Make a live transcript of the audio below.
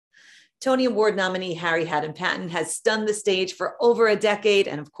Tony Award nominee Harry Hadden-Paton has stunned the stage for over a decade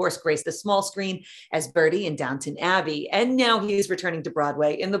and, of course, graced the small screen as Bertie in Downton Abbey. And now he's returning to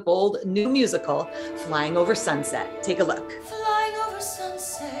Broadway in the bold new musical, Flying Over Sunset. Take a look. Flying over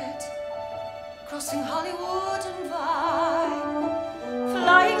sunset, crossing Hollywood and Vine.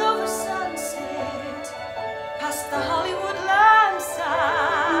 Flying over sunset, past the Hollywood land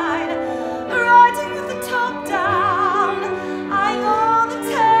sign. Riding with the top down, eyeing all the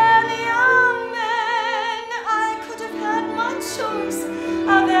ten young men. I could have had my choice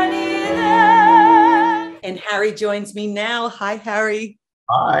of any then. And Harry joins me now. Hi, Harry.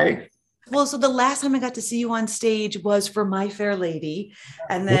 Hi. Well, so the last time I got to see you on stage was for My Fair Lady.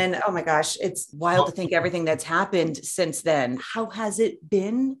 And then, oh my gosh, it's wild to think everything that's happened since then. How has it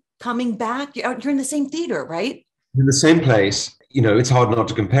been coming back? You're in the same theater, right? In the same place. You know, it's hard not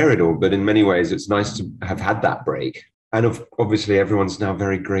to compare it all, but in many ways, it's nice to have had that break. And obviously, everyone's now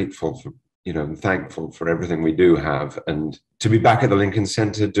very grateful for, and thankful for everything we do have. And to be back at the Lincoln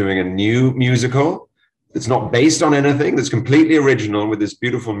Center doing a new musical that's not based on anything, that's completely original with this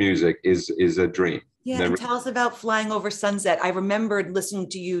beautiful music is a dream. Yeah, and tell us about Flying Over Sunset. I remembered listening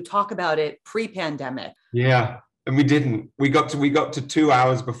to you talk about it pre-pandemic. Yeah, and we didn't. We got to 2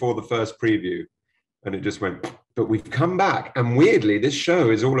 hours before the first preview, and it just went. But we've come back, and weirdly, this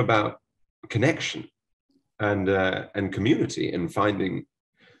show is all about connection and community and finding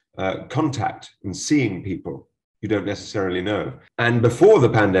contact and seeing people you don't necessarily know. And before the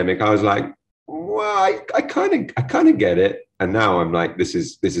pandemic, I was like, well, I kind of get it. And now I'm like, this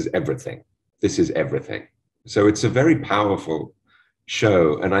is everything. This is everything. So it's a very powerful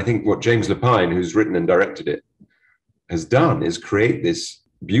show. And I think what James Lapine, who's written and directed it, has done is create this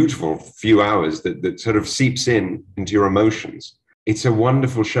beautiful few hours that sort of seeps into your emotions. It's a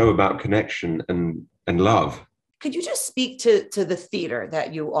wonderful show about connection and love. Could you just speak to the theater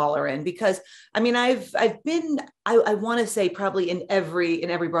that you all are in? Because I mean, I've been, I want to say probably in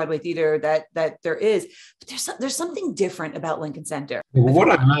every Broadway theater that there is, but there's something different about Lincoln Center. Well, what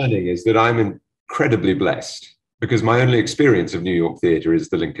I'm learning is that I'm incredibly blessed because my only experience of New York theater is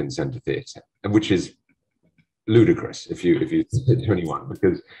the Lincoln Center Theater, which is ludicrous if you say to anyone,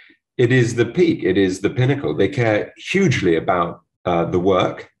 because it is the peak, it is the pinnacle. They care hugely about the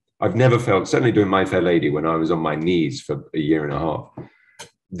work. I've never felt, certainly doing My Fair Lady when I was on my knees for a year and a half,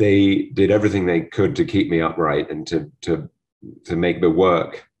 they did everything they could to keep me upright and to make the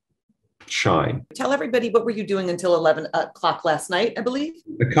work shine. Tell everybody, what were you doing until 11 o'clock last night, I believe?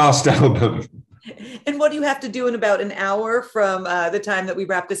 The cast album. And what do you have to do in about an hour from the time that we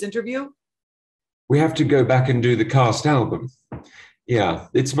wrap this interview? We have to go back and do the cast album. Yeah,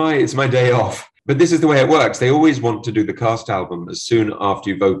 it's my day off. But this is the way it works. They always want to do the cast album as soon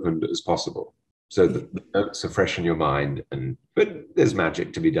after you've opened as possible, so that the notes are fresh in your mind. But there's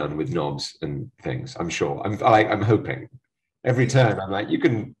magic to be done with knobs and things. I'm sure. I'm hoping. Every turn, I'm like, you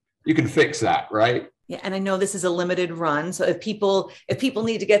can fix that, right? Yeah, and I know this is a limited run, so if people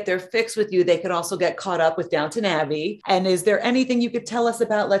need to get their fix with you, they could also get caught up with Downton Abbey. And is there anything you could tell us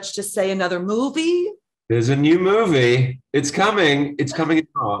about, let's just say, another movie? There's a new movie. It's coming. It's coming in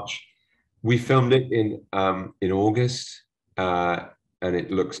March. We filmed it in August, and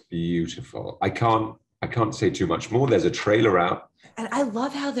it looks beautiful. I can't say too much more. There's a trailer out. And I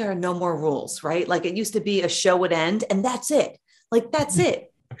love how there are no more rules, right? Like it used to be a show would end and that's it. Like, that's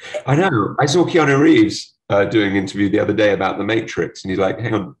it. I know. I saw Keanu Reeves doing an interview the other day about The Matrix, and he's like,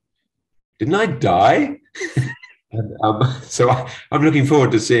 hang on, didn't I die? And, so I'm looking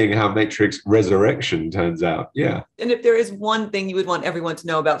forward to seeing how Matrix Resurrection turns out. Yeah. And if there is one thing you would want everyone to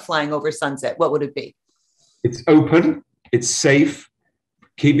know about Flying Over Sunset, what would it be? It's open, it's safe,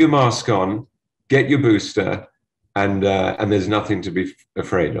 keep your mask on, get your booster, and there's nothing to be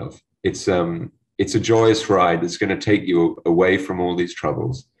afraid of. It's a joyous ride that's going to take you away from all these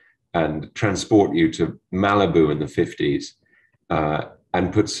troubles and transport you to Malibu in the 50s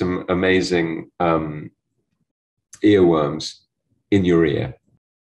and put some amazing earworms in your ear.